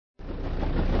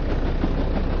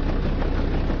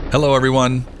Hello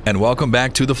everyone, and welcome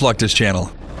back to the Fluctus Channel.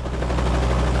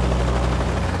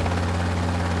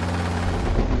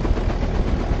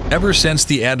 Ever since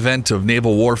the advent of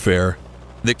naval warfare,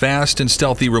 the fast and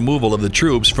stealthy removal of the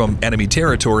troops from enemy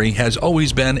territory has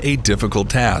always been a difficult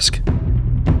task.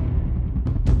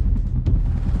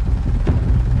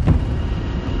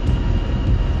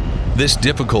 This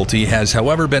difficulty has,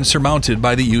 however, been surmounted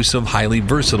by the use of highly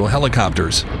versatile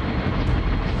helicopters.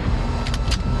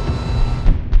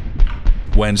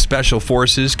 When special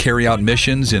forces carry out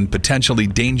missions in potentially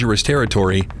dangerous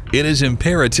territory, it is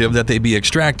imperative that they be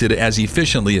extracted as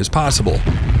efficiently as possible.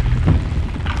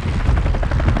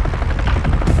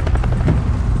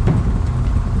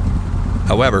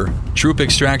 However, troop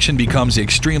extraction becomes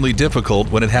extremely difficult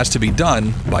when it has to be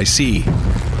done by sea.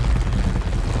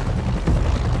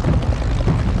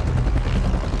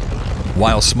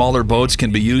 While smaller boats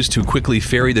can be used to quickly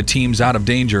ferry the teams out of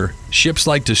danger, ships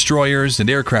like destroyers and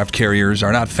aircraft carriers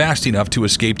are not fast enough to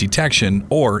escape detection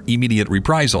or immediate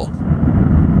reprisal.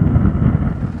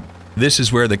 This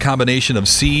is where the combination of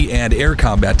sea and air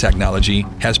combat technology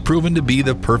has proven to be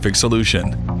the perfect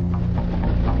solution.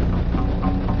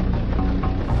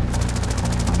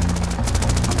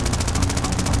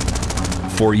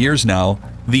 For years now,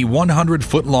 the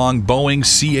 100-foot-long Boeing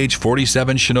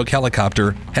CH-47 Chinook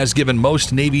Helicopter has given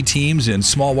most Navy teams in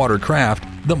small water craft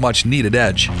the much-needed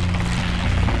edge.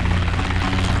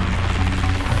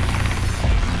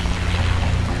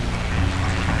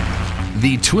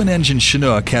 The twin-engine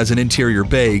Chinook has an interior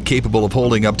bay capable of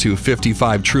holding up to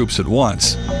 55 troops at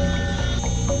once.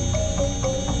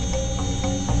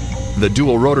 The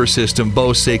dual-rotor system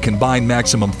boasts a combined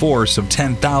maximum force of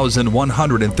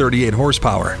 10,138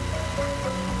 horsepower.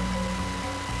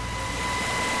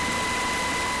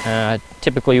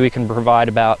 Typically we can provide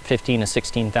about 15 to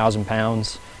 16,000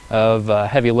 pounds of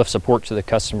heavy lift support to the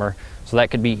customer. So that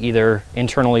could be either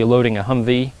internally loading a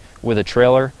Humvee with a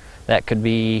trailer, that could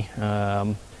be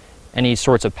any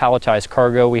sorts of palletized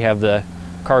cargo. We have the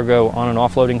cargo on and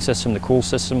offloading system, the cool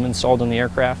system installed in the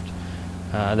aircraft.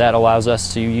 That allows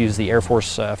us to use the Air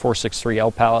Force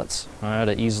 463L pallets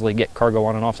to easily get cargo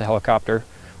on and off the helicopter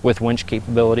with winch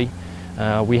capability.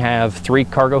 We have 3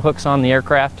 cargo hooks on the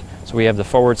aircraft. So we have the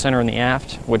forward, center, and the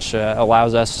aft, which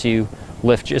allows us to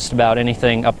lift just about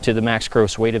anything up to the max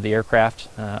gross weight of the aircraft,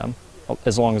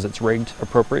 as long as it's rigged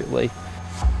appropriately.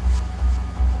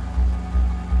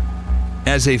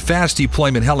 As a fast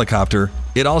deployment helicopter,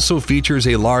 it also features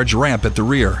a large ramp at the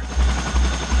rear.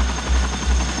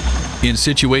 In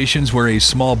situations where a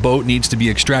small boat needs to be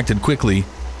extracted quickly,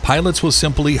 pilots will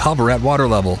simply hover at water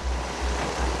level.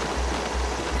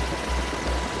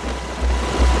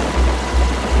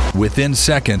 Within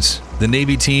seconds, the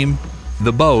Navy team,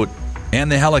 the boat,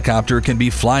 and the helicopter can be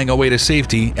flying away to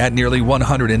safety at nearly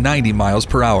 190 miles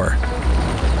per hour.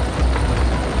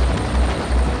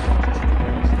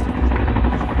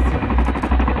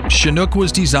 Chinook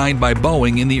was designed by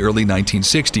Boeing in the early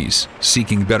 1960s,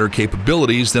 seeking better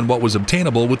capabilities than what was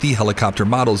obtainable with the helicopter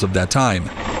models of that time.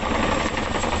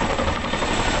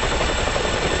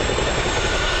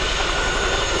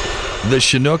 The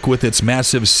Chinook, with its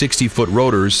massive 60-foot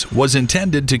rotors, was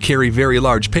intended to carry very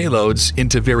large payloads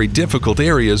into very difficult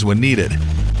areas when needed.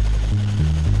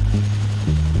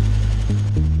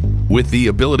 With the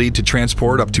ability to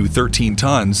transport up to 13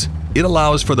 tons, it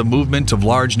allows for the movement of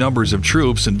large numbers of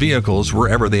troops and vehicles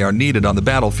wherever they are needed on the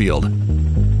battlefield.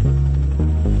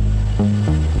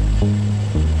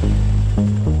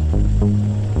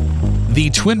 The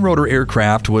twin-rotor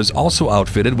aircraft was also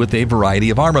outfitted with a variety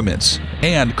of armaments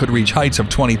and could reach heights of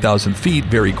 20,000 feet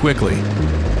very quickly.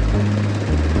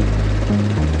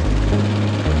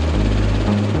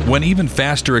 When even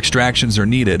faster extractions are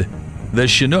needed, the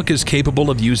Chinook is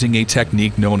capable of using a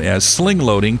technique known as sling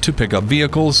loading to pick up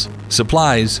vehicles,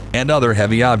 supplies, and other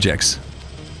heavy objects.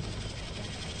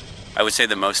 I would say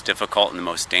the most difficult and the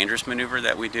most dangerous maneuver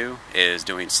that we do is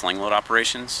doing sling load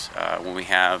operations. When we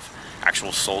have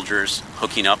actual soldiers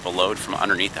hooking up a load from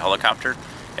underneath the helicopter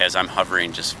as I'm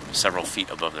hovering just several feet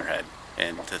above their head.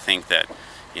 And to think that,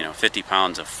 50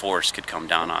 pounds of force could come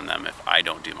down on them if I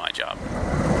don't do my job.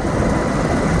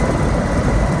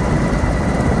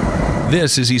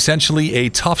 This is essentially a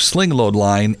tough sling load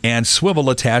line and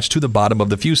swivel attached to the bottom of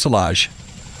the fuselage.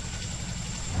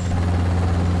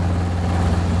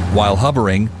 While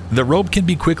hovering, the rope can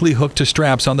be quickly hooked to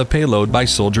straps on the payload by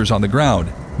soldiers on the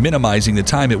ground, minimizing the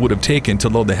time it would have taken to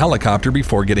load the helicopter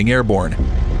before getting airborne.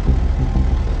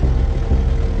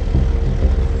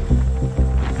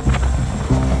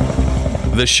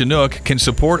 The Chinook can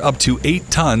support up to 8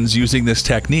 tons using this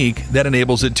technique that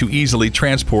enables it to easily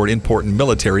transport important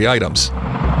military items.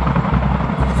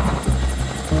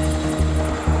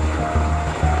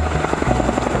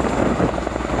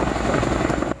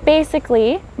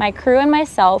 Basically, my crew and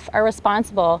myself are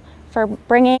responsible for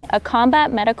bringing a combat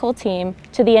medical team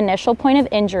to the initial point of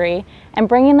injury and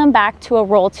bringing them back to a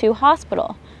Role 2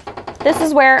 hospital. This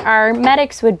is where our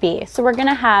medics would be. So we're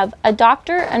gonna have a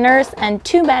doctor, a nurse, and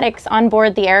 2 medics on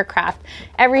board the aircraft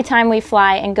every time we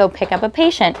fly and go pick up a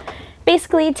patient.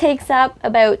 Basically, it takes up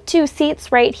about 2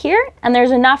 seats right here, and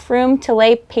there's enough room to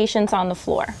lay patients on the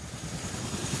floor.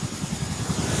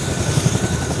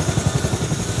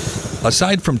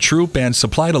 Aside from troop and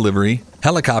supply delivery,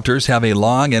 helicopters have a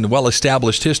long and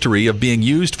well-established history of being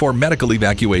used for medical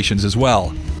evacuations as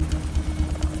well.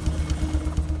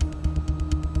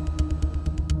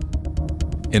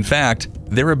 In fact,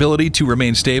 their ability to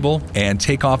remain stable and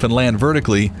take off and land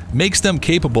vertically makes them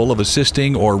capable of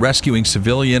assisting or rescuing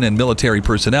civilian and military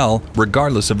personnel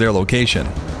regardless of their location.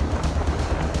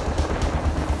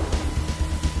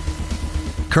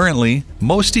 Currently,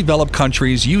 most developed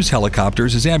countries use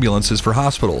helicopters as ambulances for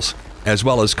hospitals, as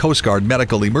well as Coast Guard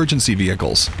medical emergency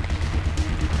vehicles.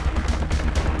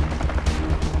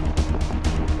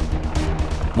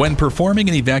 When performing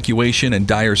an evacuation in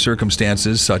dire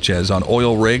circumstances, such as on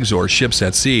oil rigs or ships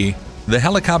at sea, the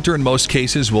helicopter in most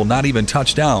cases will not even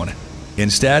touch down.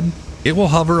 Instead, it will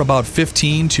hover about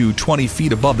 15 to 20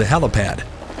 feet above the helipad.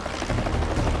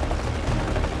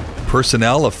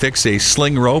 Personnel affix a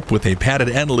sling rope with a padded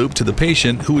end loop to the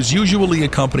patient, who is usually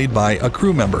accompanied by a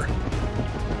crew member.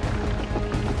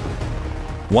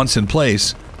 Once in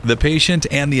place, the patient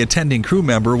and the attending crew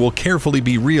member will carefully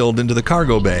be reeled into the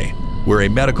cargo bay, where a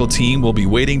medical team will be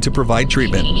waiting to provide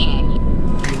treatment.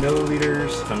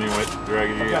 Milliliters. Tell me what drag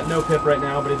you got. I've got no PIP right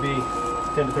now, but it'd be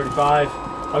 10 to 35.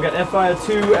 I've got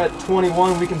FiO2 at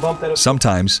 21. We can bump that up.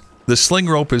 Sometimes, the sling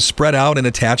rope is spread out and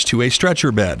attached to a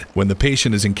stretcher bed when the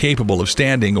patient is incapable of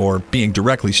standing or being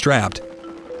directly strapped.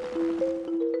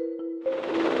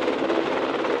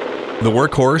 The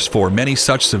workhorse for many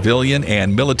such civilian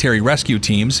and military rescue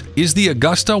teams is the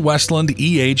Augusta-Westland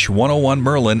EH-101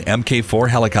 Merlin Mk4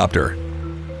 helicopter.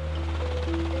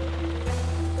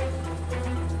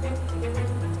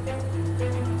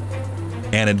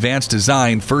 An advanced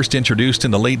design first introduced in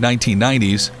the late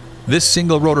 1990s, this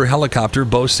single-rotor helicopter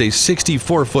boasts a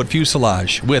 64-foot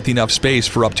fuselage with enough space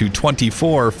for up to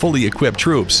 24 fully equipped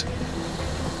troops.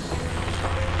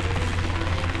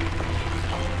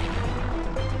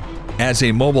 As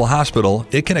a mobile hospital,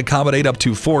 it can accommodate up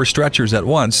to 4 stretchers at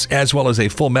once, as well as a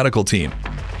full medical team.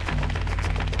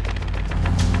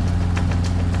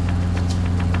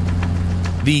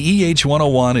 The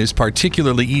EH-101 is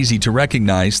particularly easy to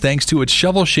recognize thanks to its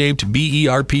shovel-shaped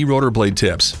BERP rotor blade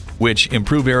tips, which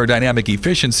improve aerodynamic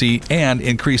efficiency and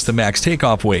increase the max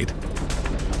takeoff weight.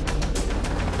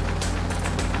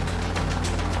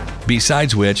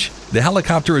 Besides which, the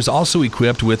helicopter is also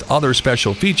equipped with other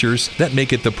special features that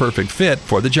make it the perfect fit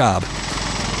for the job.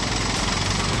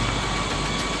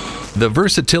 The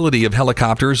versatility of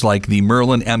helicopters like the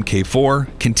Merlin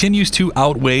Mk4 continues to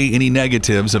outweigh any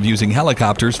negatives of using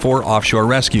helicopters for offshore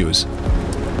rescues.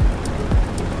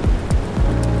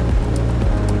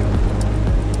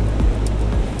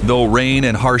 Though rain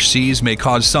and harsh seas may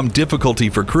cause some difficulty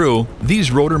for crew, these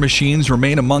rotor machines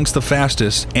remain amongst the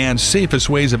fastest and safest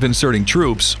ways of inserting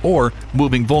troops or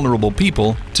moving vulnerable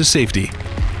people to safety.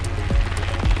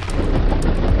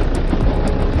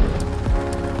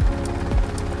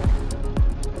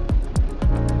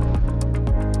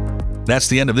 That's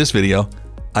the end of this video.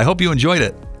 I hope you enjoyed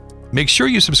it. Make sure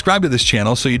you subscribe to this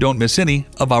channel so you don't miss any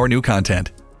of our new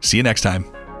content. See you next time.